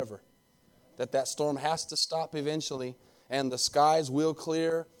that storm has to stop eventually, and the skies will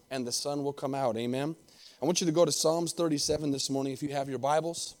clear, and the sun will come out. Amen? I want you to go to Psalms 37 this morning if you have your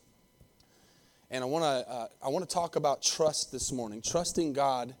Bibles. And I want to talk about trust this morning. Trusting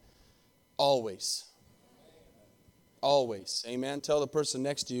God always. Always. Amen? Tell the person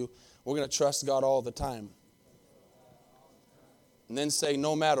next to you, we're going to trust God all the time. And then say,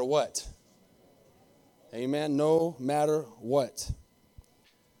 no matter what. Amen? No matter what.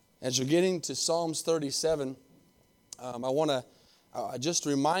 As you're getting to Psalms 37, I want to just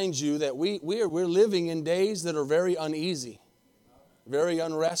remind you that we're living in days that are very uneasy, very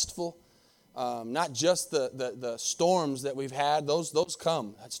unrestful. Not just the storms that we've had, those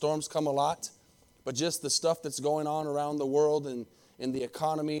come. Storms come a lot. But just the stuff that's going on around the world and in the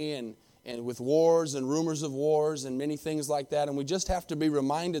economy and with wars and rumors of wars and many things like that. And we just have to be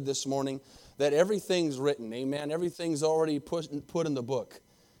reminded this morning that everything's written. Amen. Everything's already put in the book.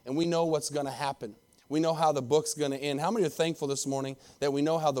 And we know what's going to happen. We know how the book's going to end. How many are thankful this morning that we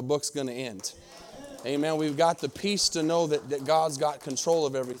know how the book's going to end? Amen. We've got the peace to know that God's got control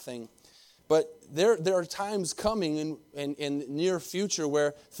of everything. But there are times coming in the near future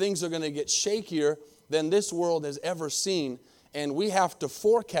where things are going to get shakier than this world has ever seen. And we have to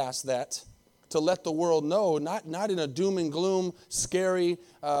forecast that to let the world know, not in a doom and gloom, scary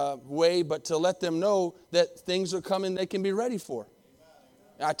way, but to let them know that things are coming they can be ready for.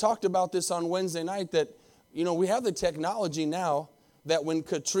 I talked about this on Wednesday night that, we have the technology now that when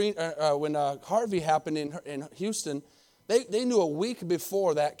Harvey happened in Houston, they knew a week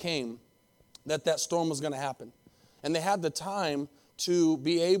before that came that storm was going to happen. And they had the time to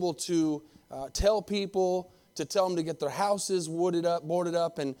be able to tell people, to tell them to get their houses boarded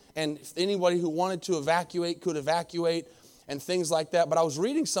up, and anybody who wanted to evacuate could evacuate and things like that. But I was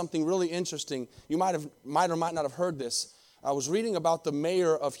reading something really interesting. You might or might not have heard this. I was reading about the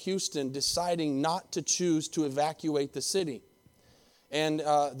mayor of Houston deciding not to choose to evacuate the city. And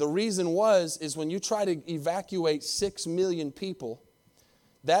the reason is when you try to evacuate 6 million people,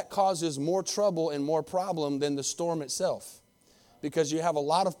 that causes more trouble and more problem than the storm itself. Because you have a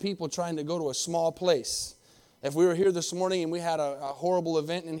lot of people trying to go to a small place. If we were here this morning and we had a horrible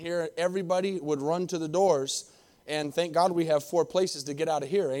event in here, everybody would run to the doors. And thank God we have 4 places to get out of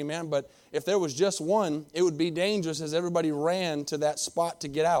here, amen? But if there was just one, it would be dangerous as everybody ran to that spot to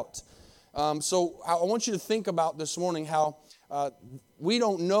get out. So I want you to think about this morning how we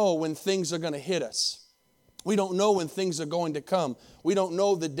don't know when things are going to hit us. We don't know when things are going to come. We don't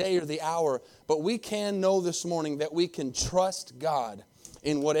know the day or the hour. But we can know this morning that we can trust God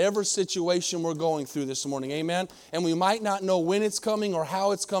in whatever situation we're going through this morning. Amen? And we might not know when it's coming or how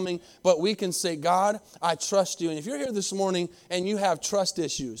it's coming, but we can say, God, I trust you. And if you're here this morning and you have trust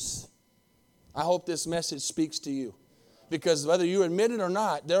issues, I hope this message speaks to you. Because whether you admit it or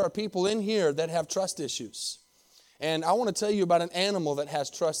not, there are people in here that have trust issues. And I want to tell you about an animal that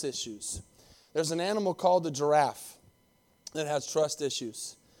has trust issues. There's an animal called the giraffe that has trust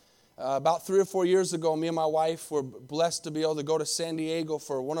issues. About 3 or 4 years ago, me and my wife were blessed to be able to go to San Diego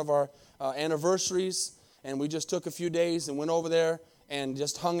for one of our anniversaries. And we just took a few days and went over there and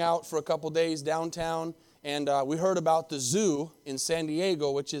just hung out for a couple days downtown. And we heard about the zoo in San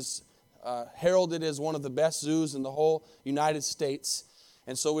Diego, which is heralded as one of the best zoos in the whole United States.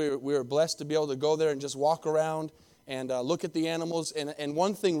 And so we were blessed to be able to go there and just walk around and look at the animals. And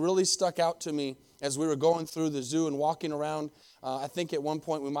one thing really stuck out to me as we were going through the zoo and walking around. I think at one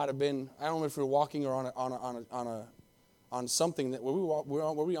point we might have been, I don't know if we were walking or on something.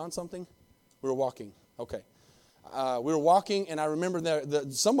 Were we on something? We were walking. Okay. We were walking, and I remember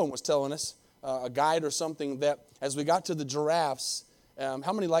that someone was telling us, a guide or something, that as we got to the giraffes,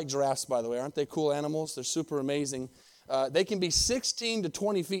 how many like giraffes, by the way? Aren't they cool animals? They're super amazing. They can be 16 to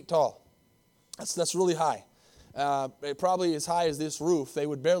 20 feet tall. That's really high. Probably as high as this roof. They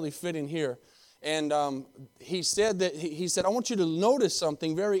would barely fit in here. And he said, I want you to notice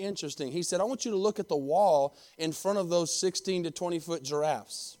something very interesting. He said, I want you to look at the wall in front of those 16 to 20 foot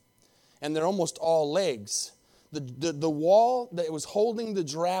giraffes. And they're almost all legs. The wall that was holding the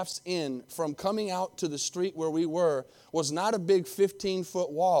giraffes in from coming out to the street where we were was not a big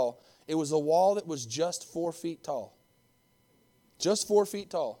 15-foot wall. It was a wall that was just 4 feet tall. Just 4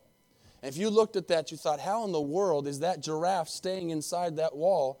 feet tall. And if you looked at that, you thought, how in the world is that giraffe staying inside that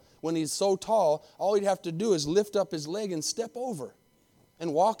wall when he's so tall? All he'd have to do is lift up his leg and step over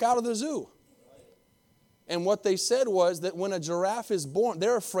and walk out of the zoo. And what they said was that when a giraffe is born,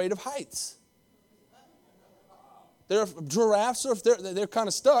 they're afraid of heights. Giraffes, they're kind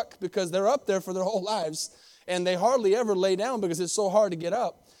of stuck because they're up there for their whole lives. And they hardly ever lay down because it's so hard to get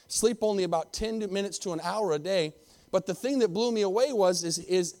up. Sleep only about 10 minutes to an hour a day. But the thing that blew me away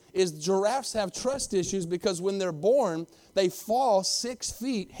is giraffes have trust issues because when they're born, they fall 6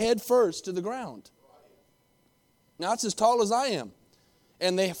 feet head first to the ground. Now, that's as tall as I am.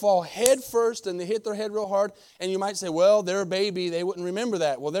 And they fall head first and they hit their head real hard. And you might say, well, they're a baby. They wouldn't remember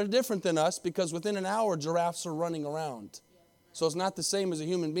that. Well, they're different than us because within an hour, giraffes are running around. So it's not the same as a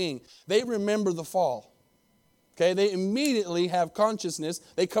human being. They remember the fall. Okay, they immediately have consciousness.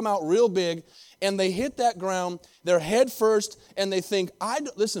 They come out real big and they hit that ground. They're head first and they think, I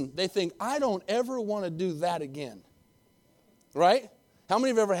don't ever want to do that again. Right? How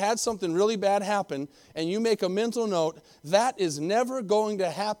many of you have ever had something really bad happen and you make a mental note, that is never going to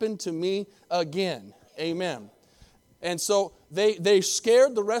happen to me again? Amen. And so they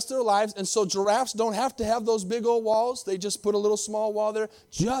scared the rest of their lives. And so giraffes don't have to have those big old walls. They just put a little small wall there,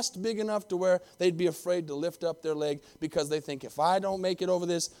 just big enough to where they'd be afraid to lift up their leg because they think, if I don't make it over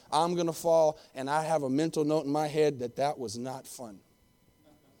this, I'm going to fall. And I have a mental note in my head that was not fun.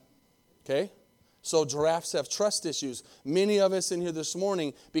 Okay? So giraffes have trust issues. Many of us in here this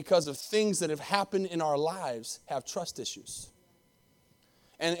morning, because of things that have happened in our lives, have trust issues.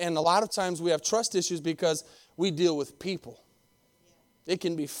 And a lot of times we have trust issues because we deal with people. It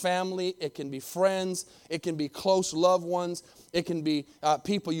can be family, it can be friends, it can be close loved ones, it can be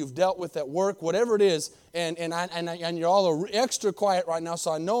people you've dealt with at work, whatever it is. And you're all extra quiet right now,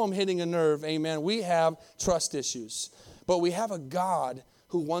 so I know I'm hitting a nerve. Amen. We have trust issues. But we have a God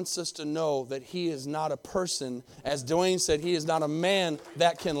who wants us to know that He is not a person. As Dwayne said, He is not a man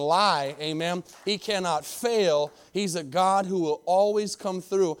that can lie. Amen. He cannot fail. He's a God who will always come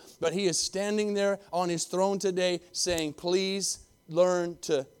through. But He is standing there on His throne today saying, please learn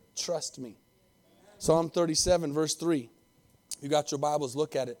to trust me. Psalm 37, verse 3. You got your Bibles,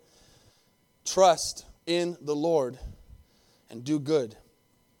 look at it. Trust in the Lord and do good.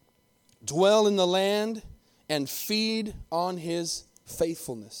 Dwell in the land and feed on His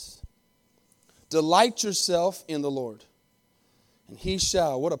faithfulness. Delight yourself in the Lord, and He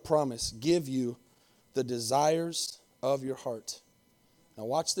shall, what a promise, give you the desires of your heart. Now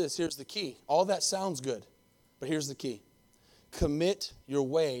watch this. Here's the key. All that sounds good, but here's the key. Commit your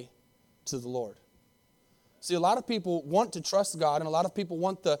way to the Lord. See, a lot of people want to trust God, and a lot of people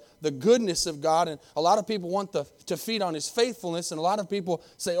want the goodness of God, and a lot of people want to feed on His faithfulness, and a lot of people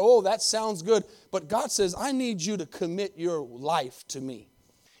say, oh, that sounds good. But God says, I need you to commit your life to me.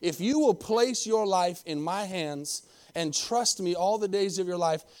 If you will place your life in my hands and trust me all the days of your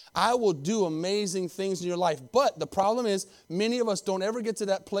life, I will do amazing things in your life. But the problem is, many of us don't ever get to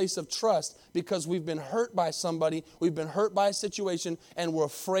that place of trust because we've been hurt by somebody, we've been hurt by a situation, and we're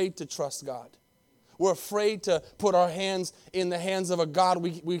afraid to trust God. We're afraid to put our hands in the hands of a God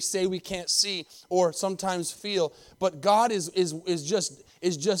we say we can't see or sometimes feel. But God is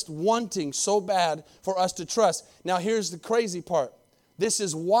just wanting so bad for us to trust. Now here's the crazy part. This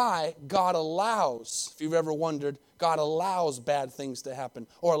is why God allows, if you've ever wondered, God allows bad things to happen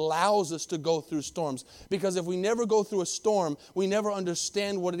or allows us to go through storms. Because if we never go through a storm, we never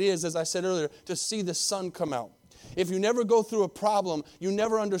understand what it is, as I said earlier, to see the sun come out. If you never go through a problem, you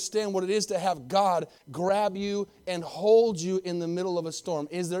never understand what it is to have God grab you and hold you in the middle of a storm.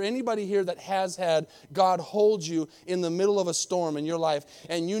 Is there anybody here that has had God hold you in the middle of a storm in your life?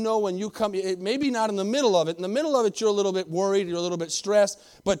 And you know when you come, maybe not in the middle of it. In the middle of it, you're a little bit worried, you're a little bit stressed,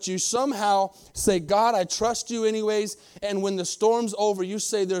 but you somehow say, God, I trust you anyways. And when the storm's over, you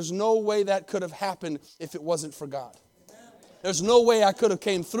say, there's no way that could have happened if it wasn't for God. There's no way I could have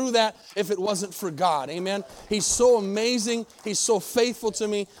came through that if it wasn't for God. Amen. He's so amazing. He's so faithful to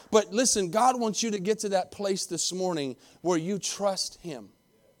me. But listen, God wants you to get to that place this morning where you trust Him.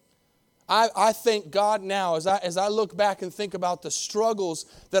 I thank God now as I look back and think about the struggles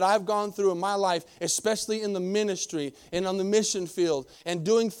that I've gone through in my life, especially in the ministry and on the mission field and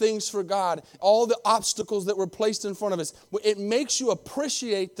doing things for God, all the obstacles that were placed in front of us. It makes you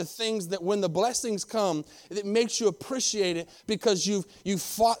appreciate the things that when the blessings come, it makes you appreciate it because you've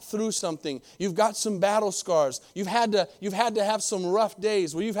fought through something. You've got some battle scars. You've had to have some rough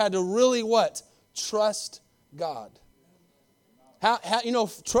days where you've had to really what? Trust God. How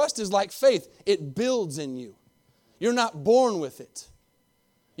trust is like faith. It builds in you. You're not born with it.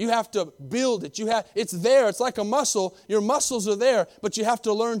 You have to build it. It's there. It's like a muscle. Your muscles are there, but you have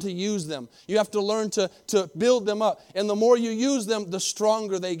to learn to use them. You have to learn to build them up. And the more you use them, the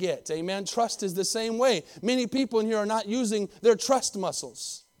stronger they get. Amen. Trust is the same way. Many people in here are not using their trust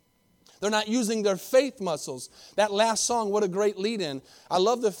muscles. They're not using their faith muscles. That last song, what a great lead-in. I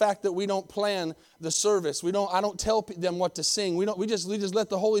love the fact that we don't plan the service. I don't tell them what to sing. We just let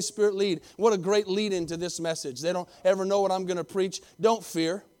the Holy Spirit lead. What a great lead-in to this message. They don't ever know what I'm going to preach. Don't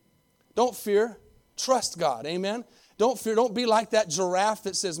fear. Don't fear. Trust God. Amen. Don't fear. Don't be like that giraffe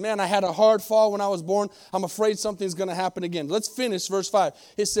that says, man, I had a hard fall when I was born. I'm afraid something's going to happen again. Let's finish verse 5.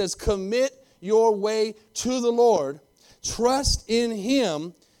 It says, commit your way to the Lord. Trust in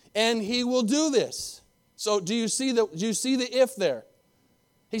Him, and He will do this. So do you see the if there?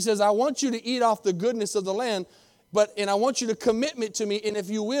 He says, I want you to eat off the goodness of the land, and I want you to commit me to me, and if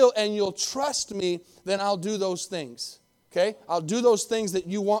you will, and you'll trust me, then I'll do those things. Okay? I'll do those things that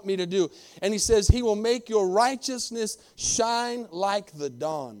you want me to do. And He says, He will make your righteousness shine like the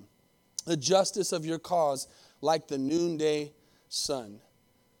dawn, the justice of your cause like the noonday sun.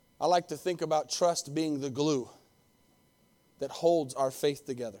 I like to think about trust being the glue that holds our faith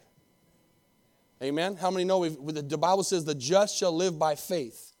together. Amen? How many know the Bible says the just shall live by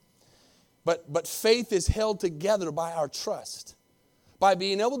faith. But faith is held together by our trust. By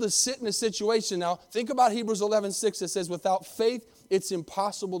being able to sit in a situation. Now, think about Hebrews 11:6. It says, without faith, it's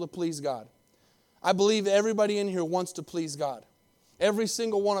impossible to please God. I believe everybody in here wants to please God. Every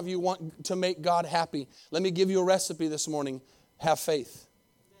single one of you want to make God happy. Let me give you a recipe this morning. Have faith.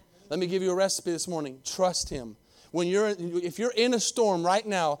 Let me give you a recipe this morning. Trust Him. If you're in a storm right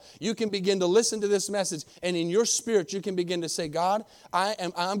now, you can begin to listen to this message, and in your spirit, you can begin to say, God,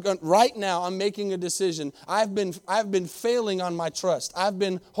 right now, I'm making a decision. I've been failing on my trust. I've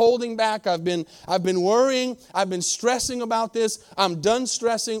been holding back. I've been worrying. I've been stressing about this. I'm done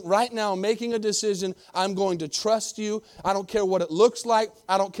stressing. Right now, I'm making a decision. I'm going to trust you. I don't care what it looks like.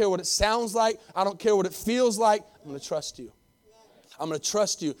 I don't care what it sounds like. I don't care what it feels like. I'm going to trust you. I'm going to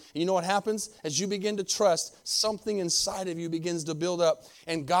trust you. And you know what happens? As you begin to trust, something inside of you begins to build up,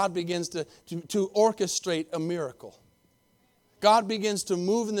 and God begins to orchestrate a miracle. God begins to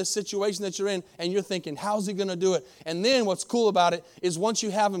move in the situation that you're in, and you're thinking, how's He going to do it? And then what's cool about it is once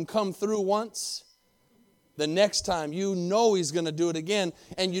you have Him come through once, the next time you know He's going to do it again,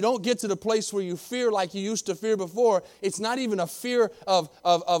 and you don't get to the place where you fear like you used to fear before. It's not even a fear of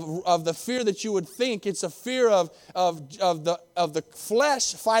the fear that you would think. It's a fear of the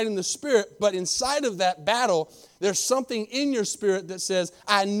flesh fighting the spirit. But inside of that battle, there's something in your spirit that says,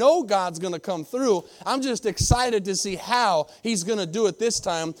 I know God's going to come through. I'm just excited to see how He's going to do it this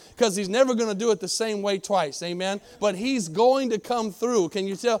time, because He's never going to do it the same way twice. Amen? But He's going to come through. Can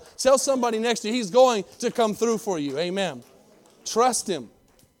you tell somebody next to you, He's going to come through for you. Amen. Trust Him.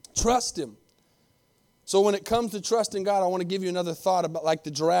 Trust Him. So when it comes to trusting God, I want to give you another thought about like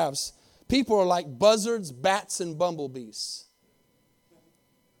the giraffes. People are like buzzards, bats, and bumblebees.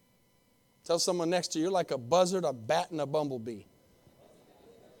 Tell someone next to you, you're like a buzzard, a bat, and a bumblebee.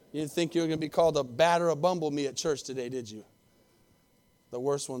 You didn't think you were going to be called a bat or a bumblebee at church today, did you? The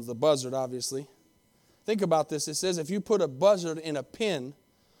worst one's the buzzard, obviously. Think about this. It says if you put a buzzard in a pen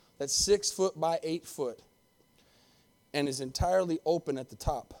that's 6 foot by 8 foot and is entirely open at the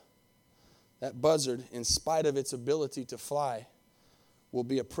top, that buzzard, in spite of its ability to fly, will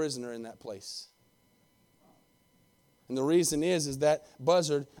be a prisoner in that place. And the reason is that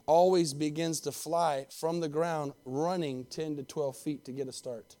buzzard always begins to fly from the ground running 10 to 12 feet to get a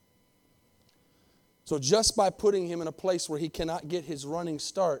start. So just by putting him in a place where he cannot get his running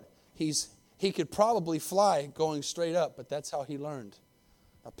start, he could probably fly going straight up, but that's how he learned.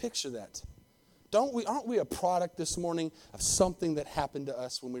 Now picture that. Aren't we a product this morning of something that happened to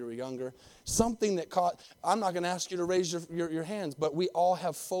us when we were younger? Something that I'm not going to ask you to raise your hands, but we all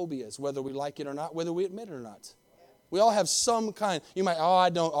have phobias, whether we like it or not, whether we admit it or not. We all have some kind. You might, I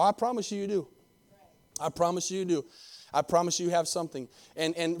don't. I promise you do. I promise you do. I promise you have something.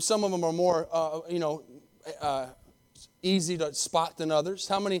 And some of them are more, easy to spot than others.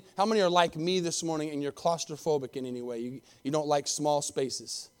 How many are like me this morning and you're claustrophobic in any way? You don't like small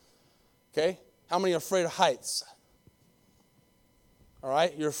spaces. Okay? How many are afraid of heights? All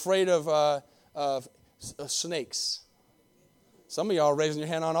right? You're afraid of snakes. Some of y'all are raising your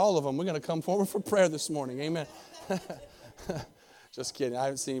hand on all of them. We're going to come forward for prayer this morning. Amen. Just kidding. I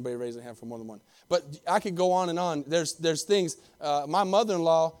haven't seen anybody raise their hand for more than one. But I could go on and on. There's things. My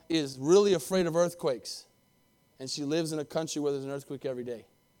mother-in-law is really afraid of earthquakes. And she lives in a country where there's an earthquake every day.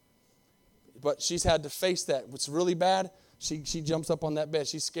 But she's had to face that. What's really bad, she jumps up on that bed.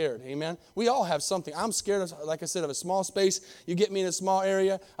 She's scared. Amen? We all have something. I'm scared, like I said, of a small space. You get me in a small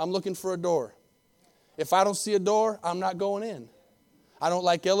area, I'm looking for a door. If I don't see a door, I'm not going in. I don't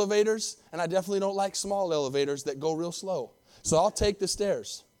like elevators, and I definitely don't like small elevators that go real slow. So I'll take the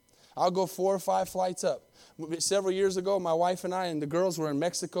stairs. I'll go 4 or 5 flights up. Several years ago, my wife and I and the girls were in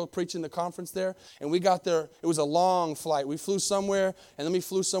Mexico preaching the conference there, and we got there. It was a long flight. We flew somewhere, and then we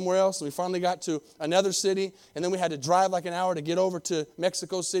flew somewhere else, and we finally got to another city, and then we had to drive like an hour to get over to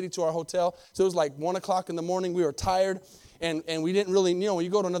Mexico City to our hotel. So it was like 1 o'clock in the morning. We were tired, And we didn't really, when you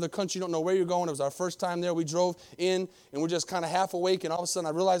go to another country, you don't know where you're going. It was our first time there. We drove in, and we're just kind of half awake, and all of a sudden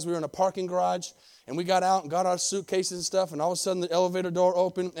I realized we were in a parking garage, and we got out and got our suitcases and stuff, and all of a sudden the elevator door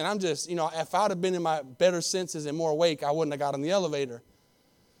opened, and I'm just, if I'd have been in my better senses and more awake, I wouldn't have got on the elevator.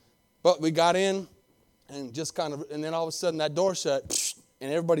 But we got in, and and then all of a sudden that door shut,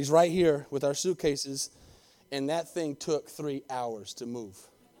 and everybody's right here with our suitcases, and that thing took 3 hours to move.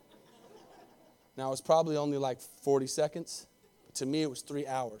 Now, it was probably only like 40 seconds. But to me, it was 3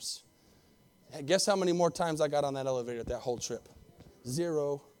 hours. Guess how many more times I got on that elevator that whole trip?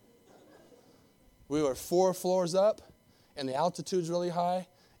 0. We were 4 floors up, and the altitude's really high.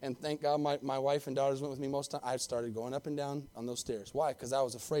 And thank God my wife and daughters went with me most of the time. I started going up and down on those stairs. Why? Because I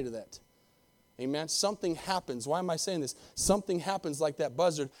was afraid of that. Amen? Something happens. Why am I saying this? Something happens like that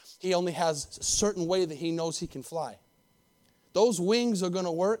buzzard. He only has a certain way that he knows he can fly. Those wings are going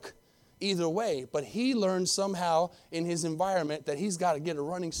to work either way, but he learned somehow in his environment that he's got to get a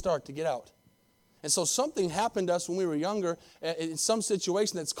running start to get out. And so something happened to us when we were younger in some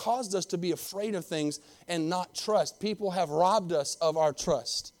situation that's caused us to be afraid of things and not trust. People have robbed us of our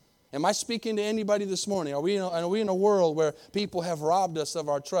trust. Am I speaking to anybody this morning? Are we in a world where people have robbed us of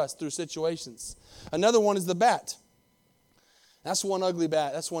our trust through situations? Another one is the bat. That's one ugly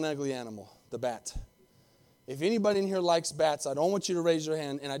bat. That's one ugly animal, the bat. If anybody in here likes bats, I don't want you to raise your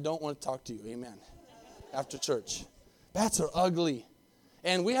hand, and I don't want to talk to you. Amen. After church. Bats are ugly.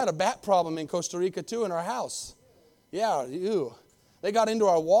 And we had a bat problem in Costa Rica, too, in our house. Yeah, ew. They got into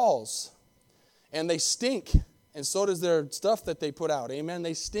our walls, and they stink. And so does their stuff that they put out. Amen.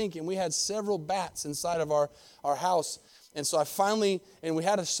 They stink. And we had several bats inside of our house. And so and we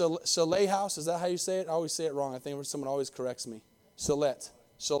had a chalet house. Is that how you say it? I always say it wrong. I think someone always corrects me. Chalet.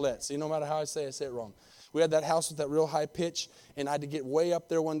 See, no matter how I say it wrong. We had that house with that real high pitch, and I had to get way up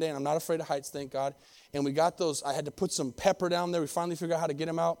there one day, and I'm not afraid of heights, thank God. And we got those, I had to put some pepper down there. We finally figured out how to get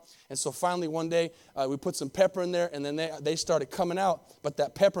them out. And so finally one day, we put some pepper in there, and then they started coming out. But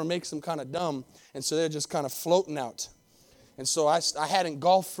that pepper makes them kind of dumb, and so they're just kind of floating out. And so I hadn't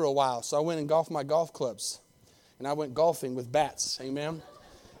golfed for a while, so I went and golfed my golf clubs. And I went golfing with bats, amen?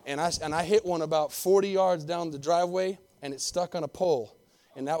 And I hit one about 40 yards down the driveway, and it stuck on a pole.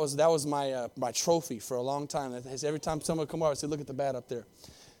 And that was my trophy for a long time. Every time someone would come over, I said, look at the bat up there.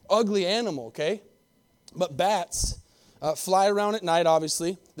 Ugly animal, okay? But bats fly around at night,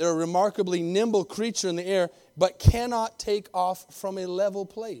 obviously. They're a remarkably nimble creature in the air, but cannot take off from a level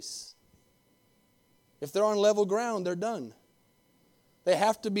place. If they're on level ground, they're done. They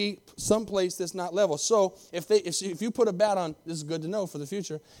have to be someplace that's not level. So if you put a bat on, this is good to know for the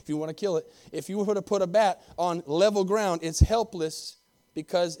future, if you want to kill it. If you were to put a bat on level ground, it's helpless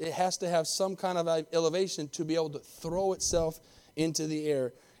because it has to have some kind of elevation to be able to throw itself into the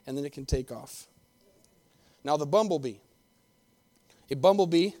air, and then it can take off. Now the bumblebee. A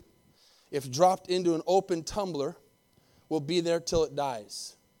bumblebee, if dropped into an open tumbler, will be there till it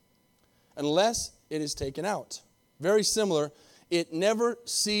dies, unless it is taken out. Very similar. It never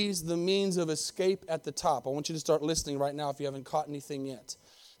sees the means of escape at the top. I want you to start listening right now if you haven't caught anything yet.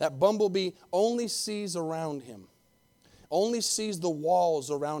 That bumblebee only sees around him. Only sees the walls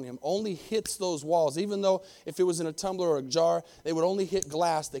around him, only hits those walls. Even though if it was in a tumbler or a jar, they would only hit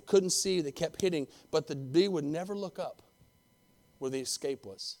glass. They couldn't see, they kept hitting, but the bee would never look up where the escape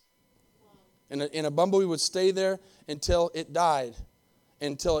was. And a bumblebee would stay there until it died,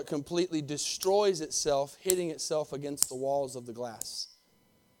 until it completely destroys itself, hitting itself against the walls of the glass.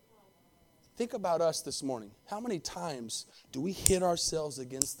 Think about us this morning. How many times do we hit ourselves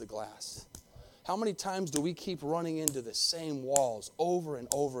against the glass? How many times do we keep running into the same walls over and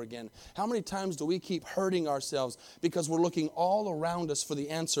over again? How many times do we keep hurting ourselves because we're looking all around us for the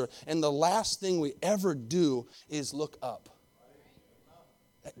answer, and the last thing we ever do is look up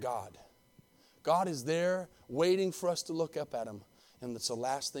at God. God is there waiting for us to look up at Him, and it's the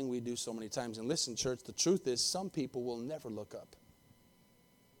last thing we do so many times. And listen, church, the truth is some people will never look up.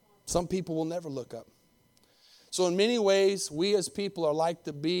 Some people will never look up. So in many ways, we as people are like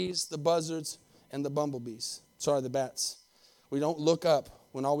the bees, the buzzards, and the bumblebees. The bats. We don't look up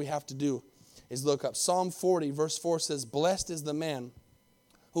when all we have to do is look up. Psalm 40, verse 4 says, "Blessed is the man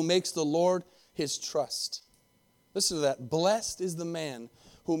who makes the Lord his trust." Listen to that. Blessed is the man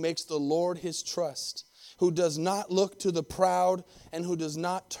who makes the Lord his trust, who does not look to the proud and who does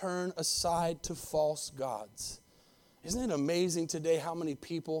not turn aside to false gods. Isn't it amazing today how many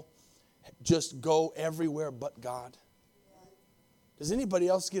people just go everywhere but God? Does anybody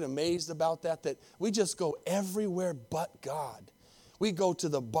else get amazed about that? That we just go everywhere but God. We go to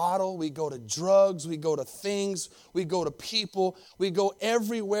the bottle, we go to drugs, we go to things, we go to people, we go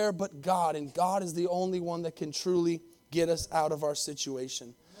everywhere but God. And God is the only one that can truly get us out of our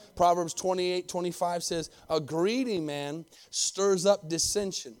situation. Proverbs 28:25 says, a greedy man stirs up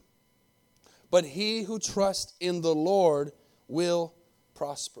dissension, but he who trusts in the Lord will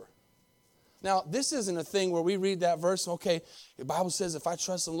prosper. Now, this isn't a thing where we read that verse, okay, the Bible says if I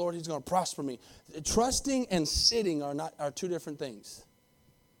trust in the Lord, he's going to prosper me. Trusting and sitting are two different things.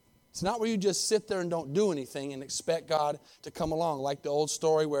 It's not where you just sit there and don't do anything and expect God to come along. Like the old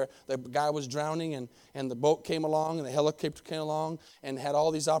story where the guy was drowning and the boat came along and the helicopter came along and had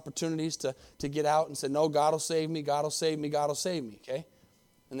all these opportunities to get out and said, no, God will save me, God will save me, God will save me, okay?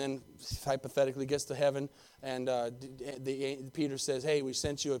 And then hypothetically gets to heaven and Peter says, hey, we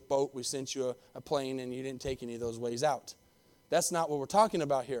sent you a boat, we sent you a plane, and you didn't take any of those ways out. That's not what we're talking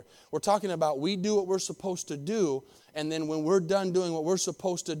about here. We're talking about we do what we're supposed to do, and then when we're done doing what we're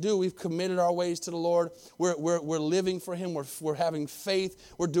supposed to do, we've committed our ways to the Lord. We're living for Him. We're having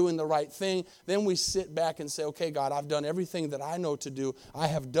faith. We're doing the right thing. Then we sit back and say, okay, God, I've done everything that I know to do. I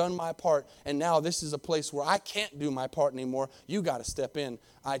have done my part, and now this is a place where I can't do my part anymore. You got to step in.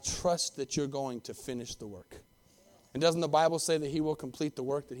 I trust that you're going to finish the work. And doesn't the Bible say that He will complete the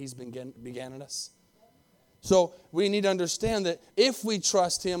work that He's began in us? So we need to understand that if we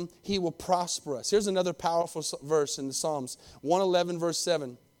trust Him, He will prosper us. Here's another powerful verse in the Psalms, 111 verse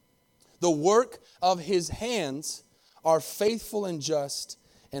 7. The work of His hands are faithful and just,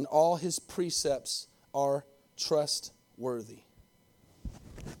 and all His precepts are trustworthy.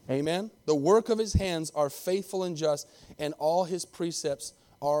 Amen? The work of His hands are faithful and just, and all His precepts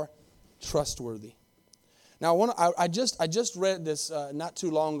are trustworthy. Now, I just read this not too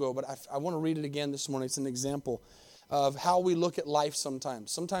long ago, but I want to read it again this morning. It's an example of how we look at life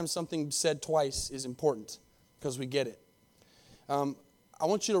sometimes. Sometimes something said twice is important because we get it. I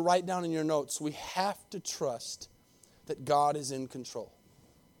want you to write down in your notes, we have to trust that God is in control.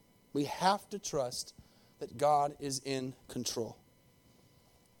 We have to trust that God is in control.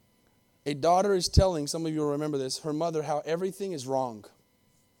 A daughter is telling, some of you will remember this, her mother how everything is wrong.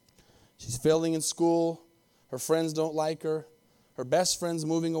 She's failing in school. Her friends don't like her. Her best friend's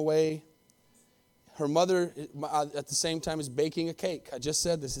moving away. Her mother, at the same time, is baking a cake. I just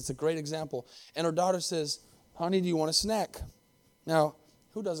said this. It's a great example. And her daughter says, honey, do you want a snack? Now,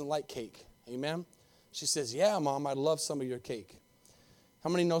 who doesn't like cake? Amen? She says, yeah, Mom, I'd love some of your cake. How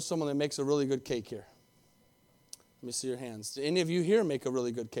many know someone that makes a really good cake here? Let me see your hands. Do any of you here make a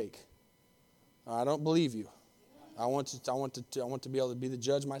really good cake? I don't believe you. I want to be able to be the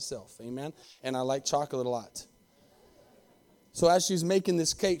judge myself. Amen? And I like chocolate a lot. So as she's making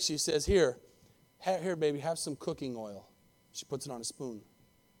this cake, she says, here, baby, have some cooking oil. She puts it on a spoon.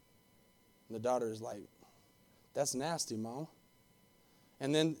 And the daughter is like, that's nasty, Mom.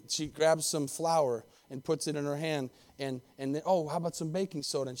 And then she grabs some flour and puts it in her hand. And then, oh, how about some baking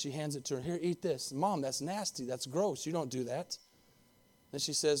soda? And she hands it to her. Here, eat this. Mom, that's nasty. That's gross. You don't do that. Then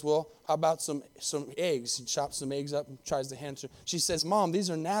she says, well, how about some eggs? She chops some eggs up and tries to hand it to her. She says, Mom, these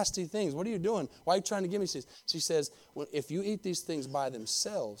are nasty things. What are you doing? Why are you trying to give me these? She says, well, if you eat these things by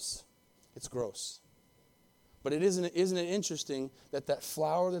themselves, it's gross. But isn't it interesting that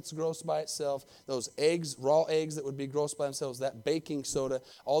flour that's gross by itself, those eggs, raw eggs that would be gross by themselves, that baking soda,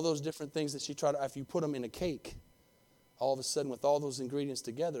 all those different things that she tried to, if you put them in a cake, all of a sudden with all those ingredients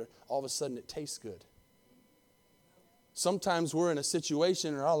together, all of a sudden it tastes good. Sometimes we're in a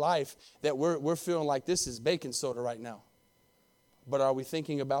situation in our life that we're feeling like this is baking soda right now. But are we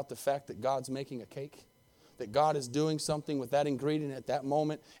thinking about the fact that God's making a cake? That God is doing something with that ingredient at that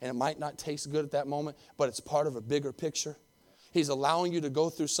moment, and it might not taste good at that moment, but it's part of a bigger picture. He's allowing you to go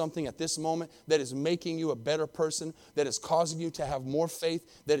through something at this moment that is making you a better person, that is causing you to have more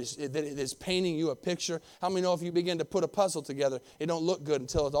faith, that is painting you a picture. How many know if you begin to put a puzzle together, it don't look good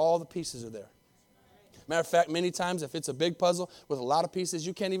until all the pieces are there? Matter of fact, many times if it's a big puzzle with a lot of pieces,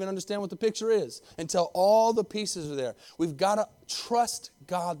 you can't even understand what the picture is until all the pieces are there. We've got to trust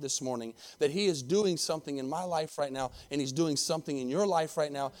God this morning that He is doing something in my life right now, and He's doing something in your life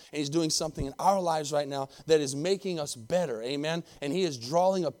right now, and He's doing something in our lives right now that is making us better. Amen? And He is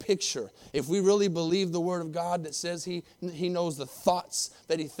drawing a picture. If we really believe the Word of God that says He knows the thoughts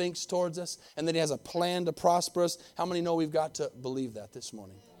that He thinks towards us and that He has a plan to prosper us, how many know we've got to believe that this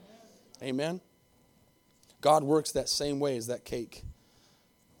morning? Amen? God works that same way as that cake.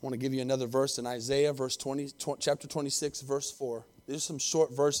 I want to give you another verse in Isaiah, chapter 26, verse 4. These are some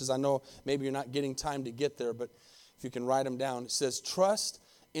short verses. I know maybe you're not getting time to get there, but if you can write them down. It says, trust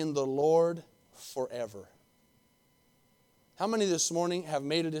in the Lord forever. How many this morning have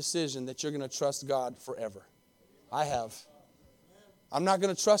made a decision that you're going to trust God forever? I have. I'm not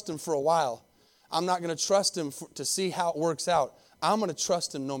going to trust Him for a while. I'm not going to trust Him to see how it works out. I'm going to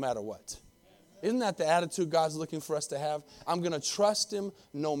trust Him no matter what. Isn't that the attitude God's looking for us to have? I'm going to trust Him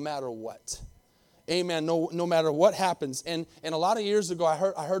no matter what. Amen. No matter what happens. And a lot of years ago, I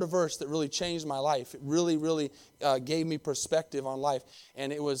heard a verse that really changed my life. It really gave me perspective on life.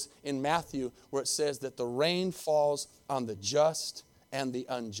 And it was in Matthew where it says that the rain falls on the just and the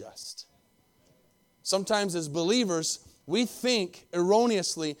unjust. Sometimes as believers, we think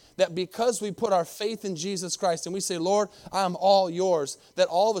erroneously that because we put our faith in Jesus Christ and we say, Lord, I am all yours, that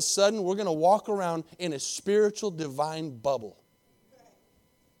all of a sudden we're going to walk around in a spiritual divine bubble.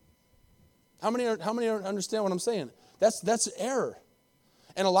 How many understand what I'm saying? That's error.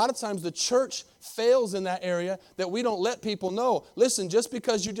 And a lot of times the church fails in that area that we don't let people know. Listen, just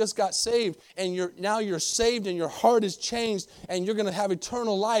because you just got saved and you're saved and your heart is changed and you're going to have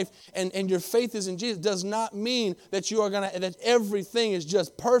eternal life and your faith is in Jesus does not mean that that everything is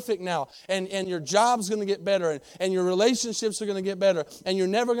just perfect now and your job's going to get better and your relationships are going to get better and you're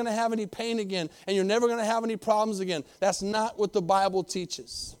never going to have any pain again and you're never going to have any problems again. That's not what the Bible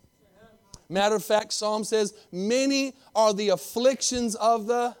teaches. Matter of fact, Psalm says, many are the afflictions of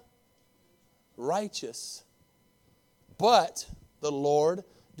the righteous, but the Lord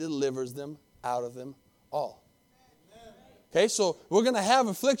delivers them out of them all. Okay, so we're going to have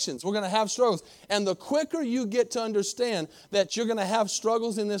afflictions. We're going to have struggles. And the quicker you get to understand that you're going to have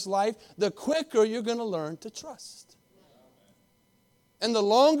struggles in this life, the quicker you're going to learn to trust. And the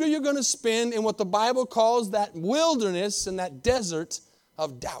longer you're going to spend in what the Bible calls that wilderness and that desert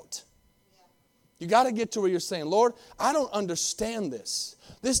of doubt. You got to get to where you're saying, Lord, I don't understand this.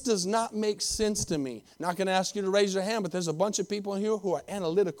 This does not make sense to me. Not going to ask you to raise your hand, but there's a bunch of people in here who are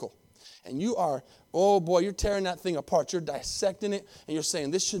analytical. And you are, oh boy, you're tearing that thing apart. You're dissecting it, and you're saying,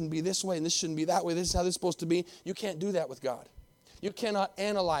 this shouldn't be this way, and this shouldn't be that way. This is how this is supposed to be. You can't do that with God. You cannot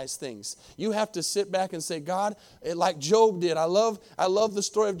analyze things. You have to sit back and say, God, like Job did. I love the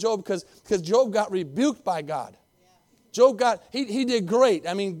story of Job because Job got rebuked by God. Job he did great.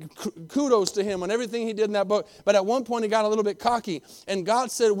 I mean, kudos to him on everything he did in that book. But at one point he got a little bit cocky. And God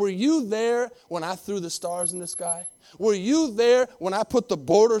said, were you there when I threw the stars in the sky? Were you there when I put the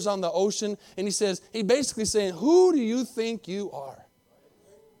borders on the ocean? And he basically saying, who do you think you are?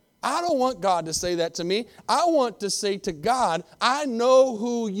 I don't want God to say that to me. I want to say to God, I know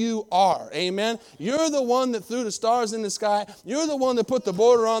who you are. Amen. You're the one that threw the stars in the sky. You're the one that put the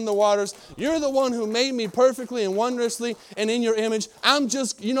border on the waters. You're the one who made me perfectly and wondrously and in your image.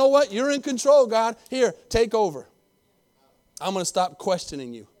 You know what? You're in control, God. Here, take over. I'm going to stop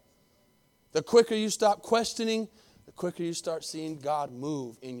questioning you. The quicker you stop questioning, the quicker you start seeing God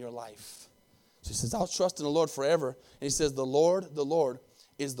move in your life. So he says, I'll trust in the Lord forever. And he says, the Lord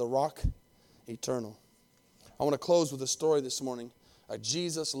is the rock eternal. I want to close with a story this morning, a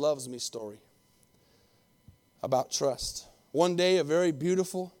Jesus loves me story about trust. One day, a very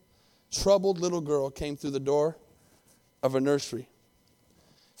beautiful, troubled little girl came through the door of a nursery.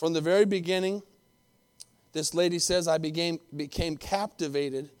 From the very beginning, this lady says, I became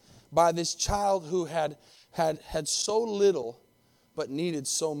captivated by this child who had so little but needed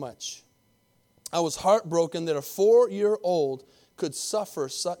so much. I was heartbroken that a 4-year-old could suffer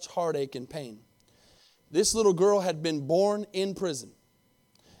such heartache and pain. This little girl had been born in prison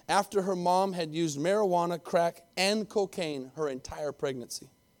after her mom had used marijuana, crack, and cocaine her entire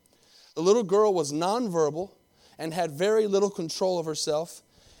pregnancy. The little girl was nonverbal and had very little control of herself,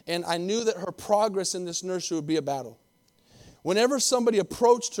 and I knew that her progress in this nursery would be a battle. Whenever somebody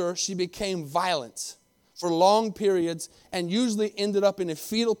approached her, she became violent for long periods and usually ended up in a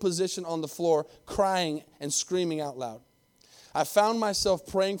fetal position on the floor, crying and screaming out loud. I found myself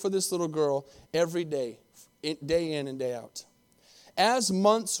praying for this little girl every day in and day out. As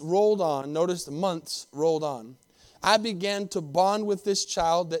months rolled on, notice the months rolled on, I began to bond with this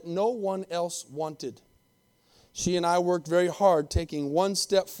child that no one else wanted. She and I worked very hard, taking 1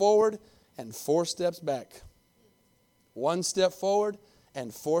 step forward and 4 steps back. 1 step forward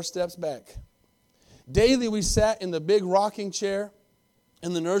and 4 steps back. Daily we sat in the big rocking chair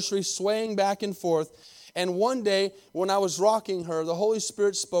in the nursery, swaying back and forth. And one day, when I was rocking her, the Holy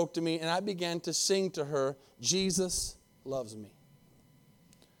Spirit spoke to me, and I began to sing to her, Jesus loves me.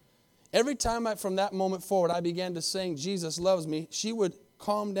 Every time from that moment forward, I began to sing, Jesus loves me, she would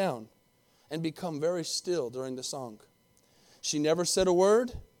calm down and become very still during the song. She never said a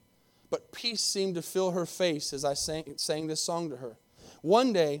word, but peace seemed to fill her face as I sang this song to her.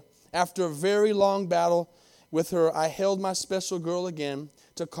 One day, after a very long battle with her, I held my special girl again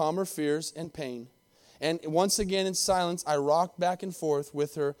to calm her fears and pain. And once again in silence, I rocked back and forth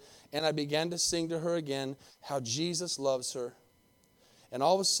with her, and I began to sing to her again how Jesus loves her. And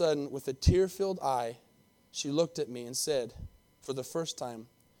all of a sudden, with a tear-filled eye, she looked at me and said, for the first time,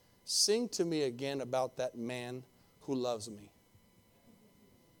 sing to me again about that man who loves me.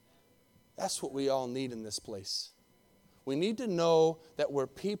 That's what we all need in this place. We need to know that where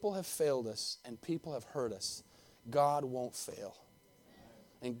people have failed us and people have hurt us, God won't fail.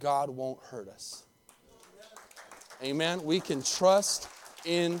 And God won't hurt us. Amen. We can trust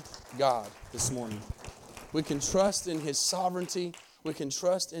in God this morning. We can trust in His sovereignty. We can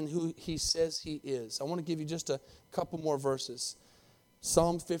trust in who He says He is. I want to give you just a couple more verses.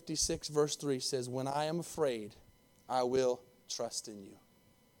 Psalm 56 verse 3 says, when I am afraid, I will trust in you.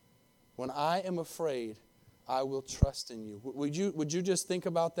 When I am afraid, I will trust in you. Would you just think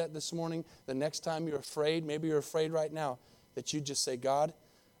about that this morning? The next time you're afraid, maybe you're afraid right now, that you just say, God,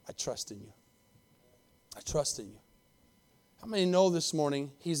 I trust in you. I trust in you. How many know this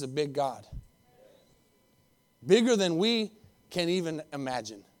morning He's a big God? Bigger than we can even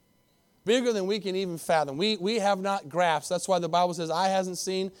imagine. Bigger than we can even fathom. We have not grasped. That's why the Bible says, eye hasn't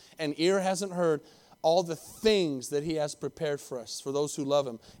seen and ear hasn't heard all the things that He has prepared for us, for those who love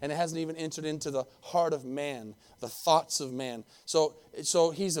Him. And it hasn't even entered into the heart of man, the thoughts of man. So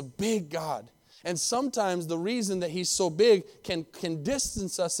He's a big God. And sometimes the reason that He's so big can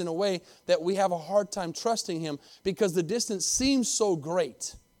distance us in a way that we have a hard time trusting Him because the distance seems so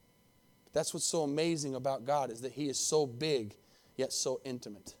great. But that's what's so amazing about God, is that He is so big, yet so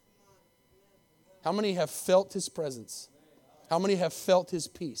intimate. How many have felt His presence? How many have felt His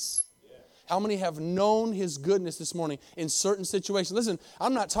peace? How many have known His goodness this morning in certain situations? Listen,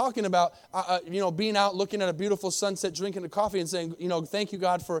 I'm not talking about, being out looking at a beautiful sunset, drinking a coffee and saying, thank you,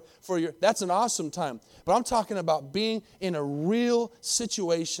 God, for your, that's an awesome time. But I'm talking about being in a real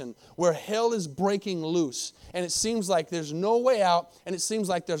situation where hell is breaking loose and it seems like there's no way out and it seems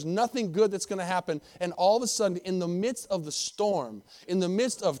like there's nothing good that's going to happen. And all of a sudden, in the midst of the storm, in the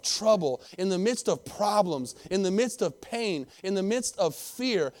midst of trouble, in the midst of problems, in the midst of pain, in the midst of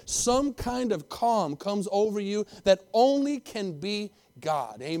fear, some kind of calm comes over you that only can be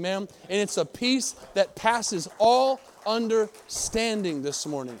God. Amen? And it's a peace that passes all understanding this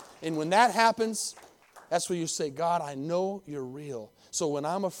morning. And when that happens, that's where you say, God, I know you're real. So when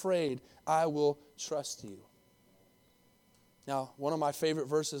I'm afraid, I will trust you. Now, one of my favorite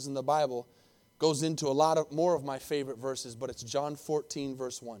verses in the Bible goes into a lot of more of my favorite verses, but it's John 14,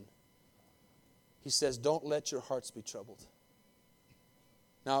 verse 1. He says, don't let your hearts be troubled.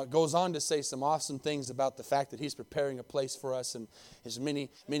 Now, it goes on to say some awesome things about the fact that He's preparing a place for us, and there's many,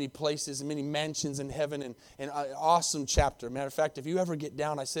 many places and many mansions in heaven, and an awesome chapter. Matter of fact, if you ever get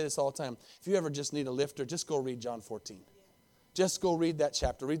down, I say this all the time, if you ever just need a lifter, just go read John 14. Just go read that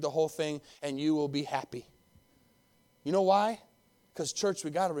chapter. Read the whole thing, and you will be happy. You know why? Because, church, we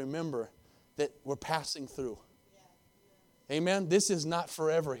got to remember that we're passing through. Amen? This is not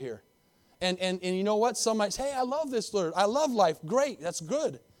forever here. And you know what? Some might say, hey, I love this, Lord. I love life. Great. That's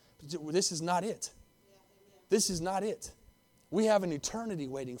good. But this is not it. This is not it. We have an eternity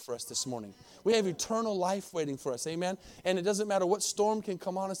waiting for us this morning. We have eternal life waiting for us. Amen? And it doesn't matter what storm can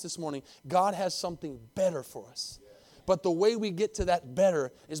come on us this morning. God has something better for us. But the way we get to that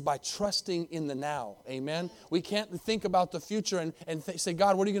better is by trusting in the now. Amen? We can't think about the future and say,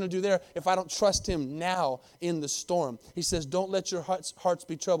 God, what are you going to do there if I don't trust Him now in the storm? He says, don't let your hearts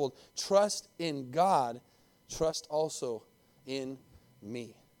be troubled. Trust in God. Trust also in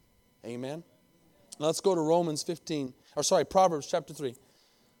me. Amen? Now let's go to Proverbs chapter 3.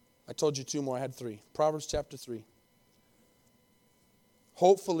 I told you two more. I had three. Proverbs chapter 3.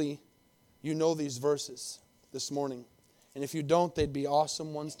 Hopefully, you know these verses this morning. And if you don't, they'd be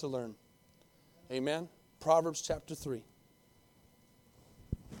awesome ones to learn. Amen? Proverbs chapter 3.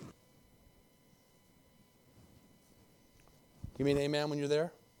 You mean amen when you're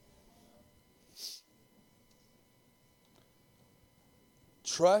there?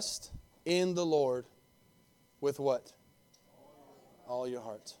 Trust in the Lord with what? All your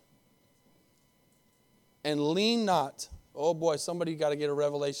heart. And lean not. Oh boy, somebody got to get a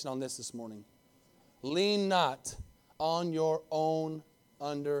revelation on this morning. Lean not on your own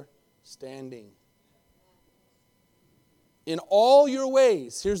understanding. In all your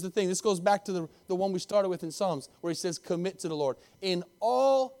ways, here's the thing. This goes back to the one we started with in Psalms, where He says, commit to the Lord. In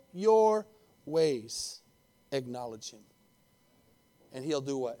all your ways, acknowledge Him. And He'll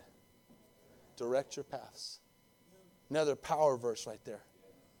do what? Direct your paths. Another power verse right there.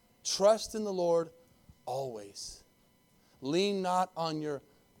 Trust in the Lord always. Lean not on your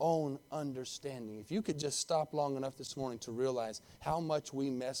own understanding. If you could just stop long enough this morning to realize how much we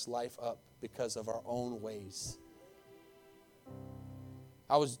mess life up because of our own ways.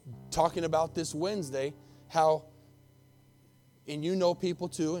 I was talking about this Wednesday, how, and you know people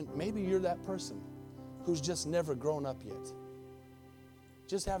too, and maybe you're that person who's just never grown up yet.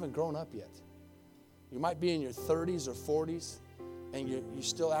 just haven't grown up yet. You might be in your 30s or 40s, and you're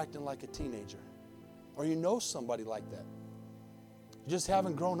still acting like a teenager. Or you know somebody like that. You just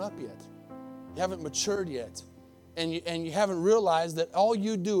haven't grown up yet. You haven't matured yet. And you haven't realized that all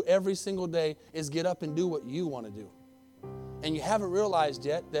you do every single day is get up and do what you want to do. And you haven't realized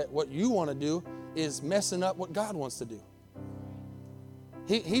yet that what you want to do is messing up what God wants to do.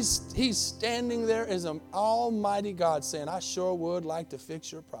 He's standing there as an almighty God saying, I sure would like to fix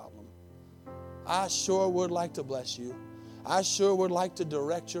your problem. I sure would like to bless you. I sure would like to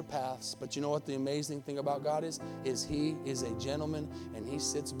direct your paths. But you know what the amazing thing about God is He is a gentleman, and He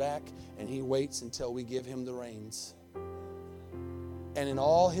sits back and He waits until we give Him the reins. And in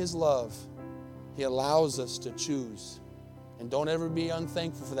all His love, He allows us to choose. And don't ever be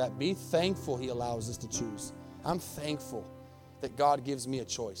unthankful for that. Be thankful He allows us to choose. I'm thankful that God gives me a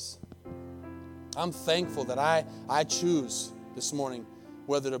choice. I'm thankful that I choose this morning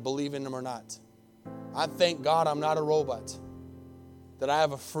whether to believe in Him or not. I thank God I'm not a robot, that I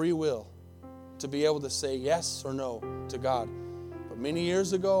have a free will to be able to say yes or no to God. But many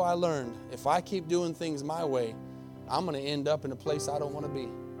years ago, I learned if I keep doing things my way, I'm going to end up in a place I don't want to be.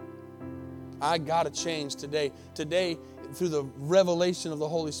 I got to change today. Today, through the revelation of the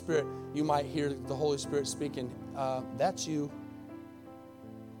Holy Spirit, you might hear the Holy Spirit speaking, that's you.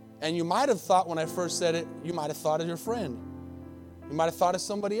 And you might have thought when I first said it, you might have thought of your friend. You might have thought of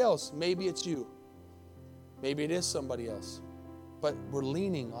somebody else. Maybe it's you. Maybe it is somebody else. But we're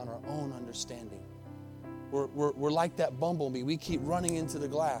leaning on our own understanding. We're like that bumblebee. We keep running into the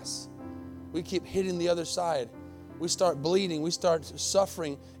glass. We keep hitting the other side. We start bleeding. We start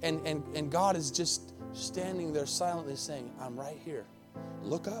suffering. And God is just standing there silently saying, I'm right here.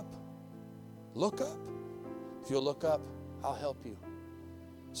 Look up. Look up. If you'll look up, I'll help you.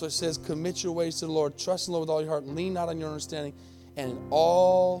 So it says, commit your ways to the Lord. Trust in the Lord with all your heart. Lean not on your understanding. And in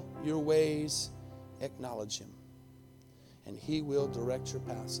all your ways acknowledge Him, and He will direct your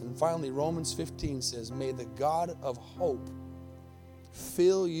paths. And finally, Romans 15 says, may the God of hope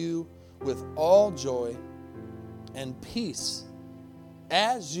fill you with all joy and peace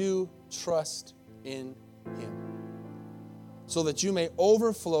as you trust in Him, so that you may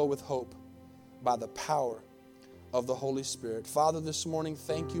overflow with hope by the power of the Holy Spirit. Father, this morning,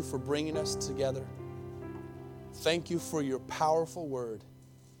 thank you for bringing us together. Thank you for your powerful word.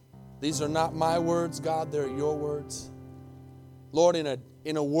 These are not my words, God. They're your words. Lord,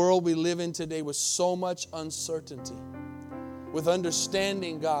 in a world we live in today with so much uncertainty, with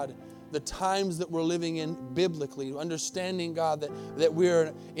understanding, God, the times that we're living in biblically, understanding, God, that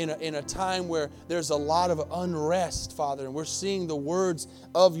we're in a time where there's a lot of unrest, Father, and we're seeing the words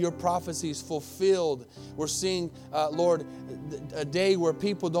of your prophecies fulfilled. We're seeing, Lord, a day where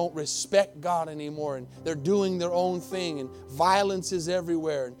people don't respect God anymore, and they're doing their own thing, and violence is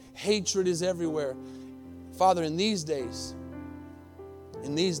everywhere, and hatred is everywhere. Father, in these days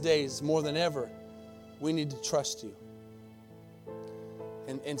more than ever, we need to trust you.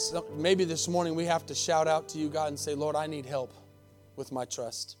 And so maybe this morning we have to shout out to you, God, and say, Lord, I need help with my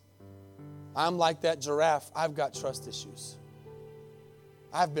trust. I'm like that giraffe. I've got trust issues.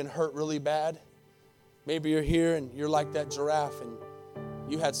 I've been hurt really bad. Maybe you're here and you're like that giraffe and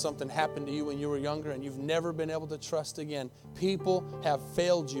you had something happen to you when you were younger and you've never been able to trust again. People have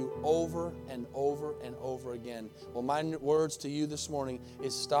failed you over and over and over again. Well, my words to you this morning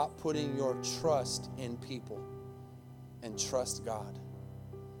is stop putting your trust in people and trust God.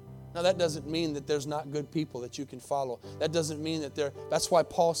 Now, that doesn't mean that there's not good people that you can follow. That doesn't mean that that's why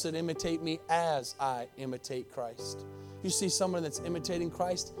Paul said, imitate me as I imitate Christ. You see someone that's imitating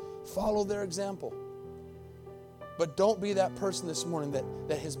Christ, follow their example. But don't be that person this morning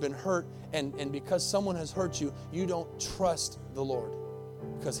that has been hurt, and because someone has hurt you, you don't trust the Lord.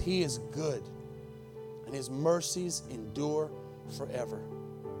 Because He is good, and His mercies endure forever.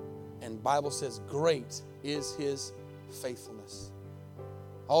 And the Bible says, great is His faithfulness.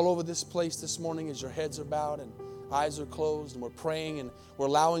 All over this place this morning as your heads are bowed and eyes are closed and we're praying and we're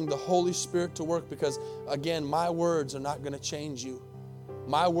allowing the Holy Spirit to work, because, again, my words are not going to change you.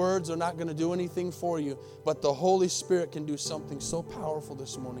 My words are not going to do anything for you, but the Holy Spirit can do something so powerful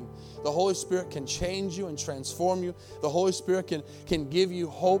this morning. The Holy Spirit can change you and transform you. The Holy Spirit can give you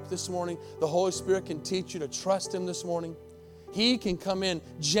hope this morning. The Holy Spirit can teach you to trust Him this morning. He can come in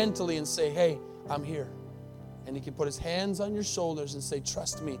gently and say, hey, I'm here. And He can put His hands on your shoulders and say,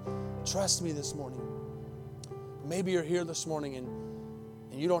 trust me this morning. Maybe you're here this morning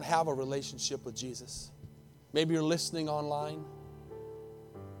and you don't have a relationship with Jesus. Maybe you're listening online.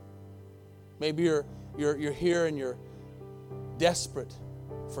 Maybe you're here and you're desperate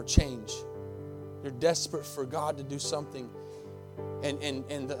for change. You're desperate for God to do something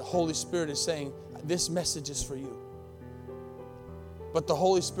And the Holy Spirit is saying, this message is for you. But the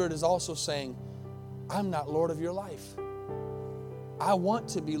Holy Spirit is also saying, I'm not Lord of your life. I want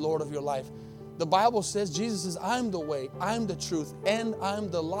to be Lord of your life. The Bible says, Jesus says, I'm the way, I'm the truth, and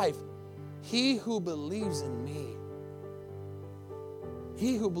I'm the life. He who believes in me.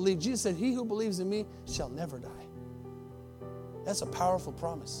 Jesus said, he who believes in me shall never die. That's a powerful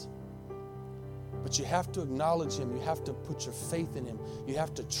promise. But you have to acknowledge Him. You have to put your faith in Him. You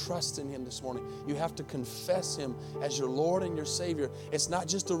have to trust in Him this morning. You have to confess Him as your Lord and your Savior. It's not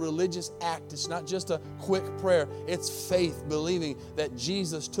just a religious act. It's not just a quick prayer. It's faith, believing that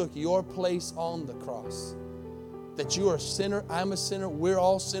Jesus took your place on the cross. That you are a sinner, I'm a sinner, we're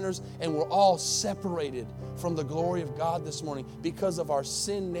all sinners, and we're all separated from the glory of God this morning because of our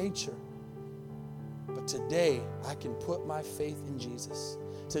sin nature. But today, I can put my faith in Jesus.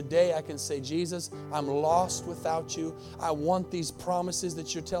 Today I can say, Jesus, I'm lost without you. I want these promises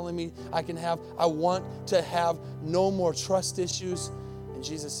that you're telling me I can have. I want to have no more trust issues. And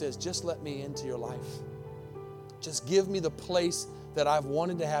Jesus says, just let me into your life. Just give me the place that I've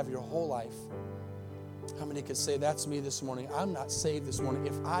wanted to have your whole life. How many could say, that's me this morning? I'm not saved this morning.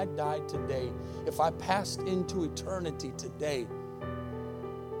 If I died today, if I passed into eternity today,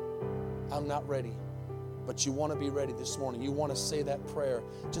 I'm not ready. But you want to be ready this morning. You want to say that prayer.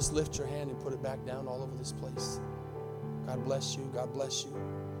 Just lift your hand and put it back down all over this place. God bless you. God bless you.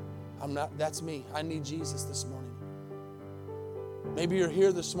 That's me. I need Jesus this morning. Maybe you're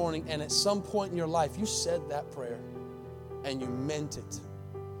here this morning and at some point in your life you said that prayer and you meant it.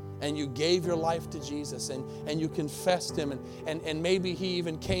 And you gave your life to Jesus and you confessed Him. And maybe He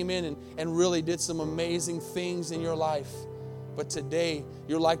even came in and really did some amazing things in your life. But today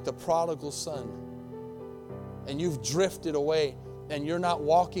you're like the prodigal son. And you've drifted away and you're not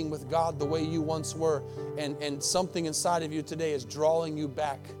walking with God the way you once were. And something inside of you today is drawing you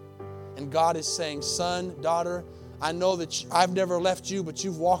back. And God is saying, son, daughter, I know that I've never left you, but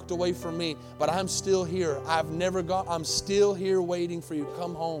you've walked away from me. But I'm still here. I've never gone. I'm still here waiting for you.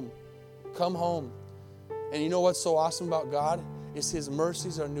 Come home. Come home. And you know what's so awesome about God? Is His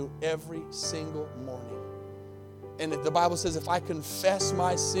mercies are new every single morning. And the Bible says, if I confess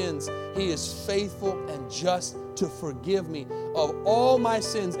my sins, He is faithful and just to forgive me of all my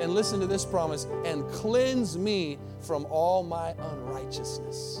sins. And listen to this promise, and cleanse me from all my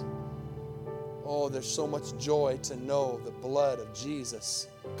unrighteousness. Oh, there's so much joy to know the blood of Jesus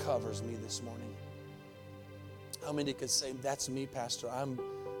covers me this morning. How many could say, that's me, Pastor?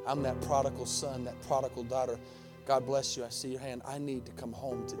 I'm that prodigal son, that prodigal daughter. God bless you. I see your hand. I need to come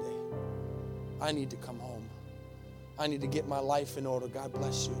home today. I need to come home. I need to get my life in order. God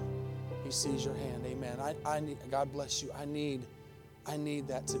bless you. He sees your hand. Amen. I need. God bless you. I need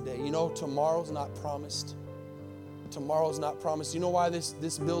that today. You know, tomorrow's not promised. Tomorrow's not promised. You know why this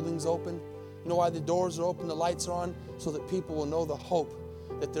building's open? You know why the doors are open, the lights are on? So that people will know the hope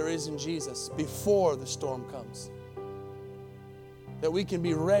that there is in Jesus before the storm comes. That we can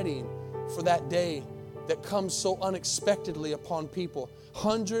be ready for that day that comes so unexpectedly upon people.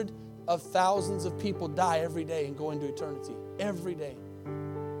 Hundreds of thousands of people die every day and go into eternity. Every day.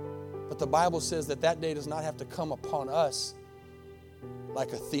 But the Bible says that day does not have to come upon us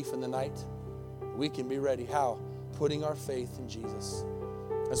like a thief in the night. We can be ready. How? Putting our faith in Jesus.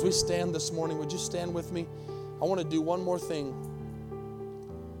 As we stand this morning, would you stand with me? I want to do one more thing.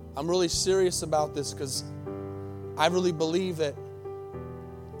 I'm really serious about this because I really believe that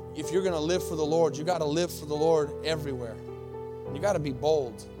if you're going to live for the Lord, you got to live for the Lord everywhere. You got to be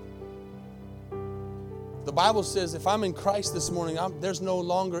bold. The Bible says if I'm in Christ this morning, there's no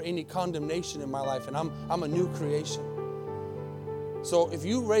longer any condemnation in my life, and I'm a new creation. So if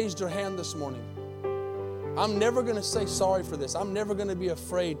you raised your hand this morning, I'm never going to say sorry for this. I'm never going to be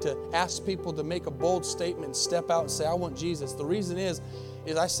afraid to ask people to make a bold statement and step out and say, I want Jesus. The reason is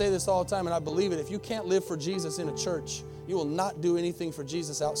I say this all the time, and I believe it. If you can't live for Jesus in a church, you will not do anything for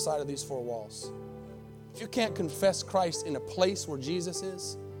Jesus outside of these four walls. If you can't confess Christ in a place where Jesus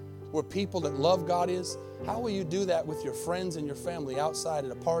is, where people that love God is, how will you do that with your friends and your family outside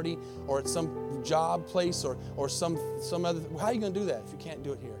at a party or at some job place or some other? How are you going to do that if you can't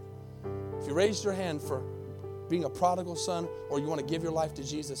do it here? If you raised your hand for being a prodigal son or you want to give your life to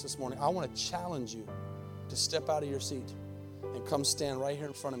Jesus this morning, I want to challenge you to step out of your seat and come stand right here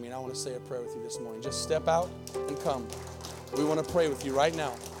in front of me, and I want to say a prayer with you this morning. Just step out and come. We want to pray with you right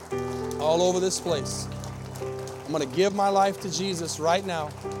now, all over this place. I'm going to give my life to Jesus right now.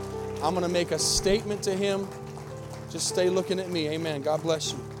 I'm going to make a statement to Him. Just stay looking at me. Amen. God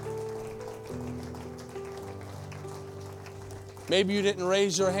bless you. Maybe you didn't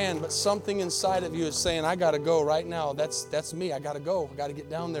raise your hand, but something inside of you is saying, I got to go right now. That's me. I got to go. I got to get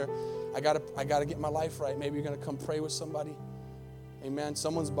down there. I got to get my life right. Maybe you're going to come pray with somebody. Amen.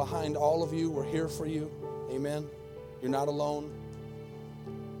 Someone's behind all of you. We're here for you. Amen. You're not alone.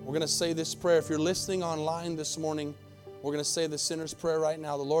 We're going to say this prayer. If you're listening online this morning, we're going to say the sinner's prayer right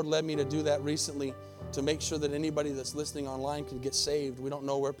now. The Lord led me to do that recently to make sure that anybody that's listening online can get saved. We don't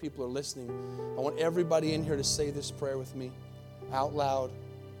know where people are listening. I want everybody in here to say this prayer with me out loud.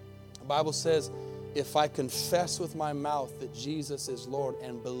 The Bible says, if I confess with my mouth that Jesus is Lord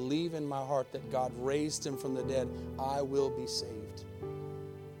and believe in my heart that God raised him from the dead, I will be saved.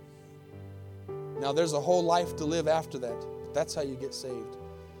 Now, there's a whole life to live after that. That's how you get saved.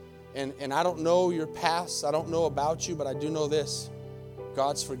 And I don't know your past. I don't know about you, but I do know this.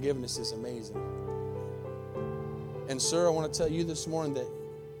 God's forgiveness is amazing. And sir, I want to tell you this morning that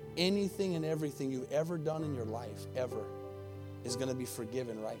anything and everything you've ever done in your life, ever, is going to be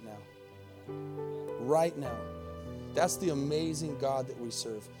forgiven right now. Right now. That's the amazing God that we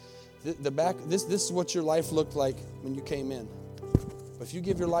serve. This is what your life looked like when you came in. But if you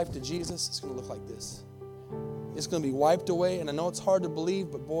give your life to Jesus, it's going to look like this. It's going to be wiped away, and I know it's hard to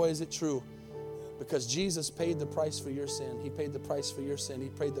believe, but boy, is it true. Because Jesus paid the price for your sin. He paid the price for your sin. He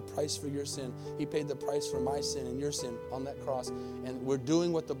paid the price for your sin. He paid the price for my sin and your sin on that cross. And we're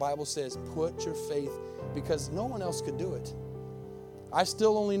doing what the Bible says. Put your faith, because no one else could do it. I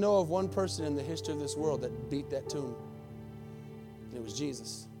still only know of one person in the history of this world that beat that tomb. And it was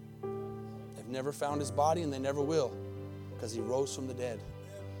Jesus. They've never found his body, and they never will, because he rose from the dead.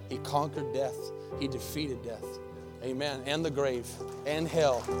 He conquered death. He defeated death. Amen. And the grave and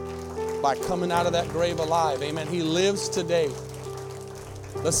hell by coming out of that grave alive. Amen. He lives today.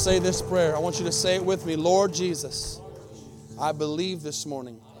 Let's say this prayer. I want you to say it with me. Lord Jesus, I believe this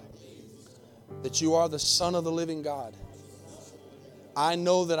morning that you are the Son of the living God. I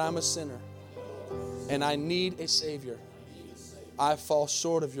know that I'm a sinner and I need a Savior. I fall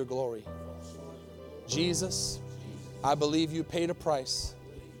short of your glory. Jesus, I believe you paid a price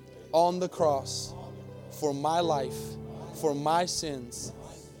on the cross for my life, for my sins.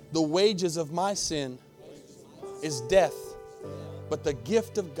 The wages of my sin is death, but the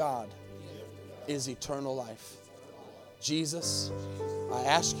gift of God is eternal life. Jesus, I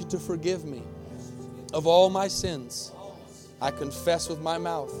ask you to forgive me of all my sins. I confess with my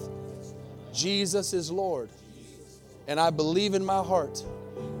mouth, Jesus is Lord, and I believe in my heart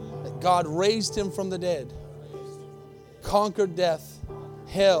that God raised him from the dead, conquered death,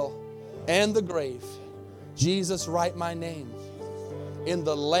 hell, and the grave. Jesus, write my name in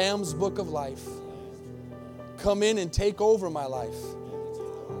the Lamb's book of life. Come in and take over my life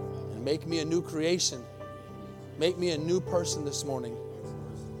and make me a new creation. Make me a new person this morning.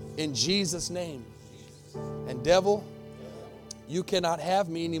 In Jesus' name. And devil, you cannot have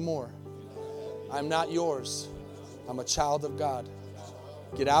me anymore. I'm not yours. I'm a child of God.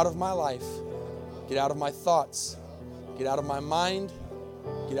 Get out of my life. Get out of my thoughts. Get out of my mind.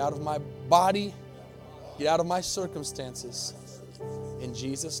 Get out of my body. Get out of my circumstances. In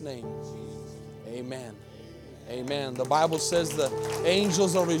Jesus' name, amen. Amen. The Bible says the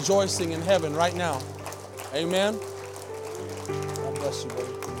angels are rejoicing in heaven right now. Amen. God bless you,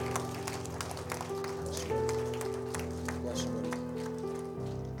 buddy. Bless you, buddy.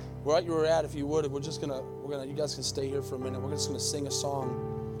 Right where you're at, if you would, you guys can stay here for a minute. We're just gonna sing a song.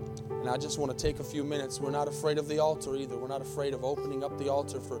 And I just want to take a few minutes. We're not afraid of the altar either. We're not afraid of opening up the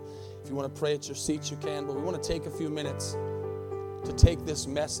altar for, if you want to pray at your seats, you can. But we want to take a few minutes to take this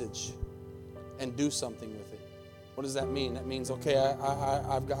message and do something with it. What does that mean? That means, okay,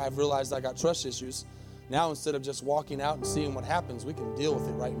 I've realized I got trust issues. Now, instead of just walking out and seeing what happens, we can deal with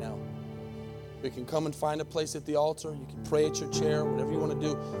it right now. We can come and find a place at the altar. You can pray at your chair, whatever you want to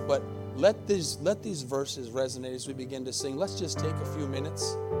do. But let these verses resonate as we begin to sing. Let's just take a few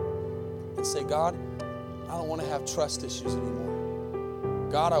minutes and say, God, I don't want to have trust issues anymore.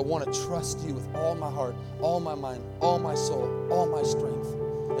 God, I want to trust you with all my heart, all my mind, all my soul, all my strength.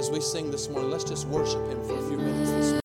 As we sing this morning, let's just worship him for a few minutes.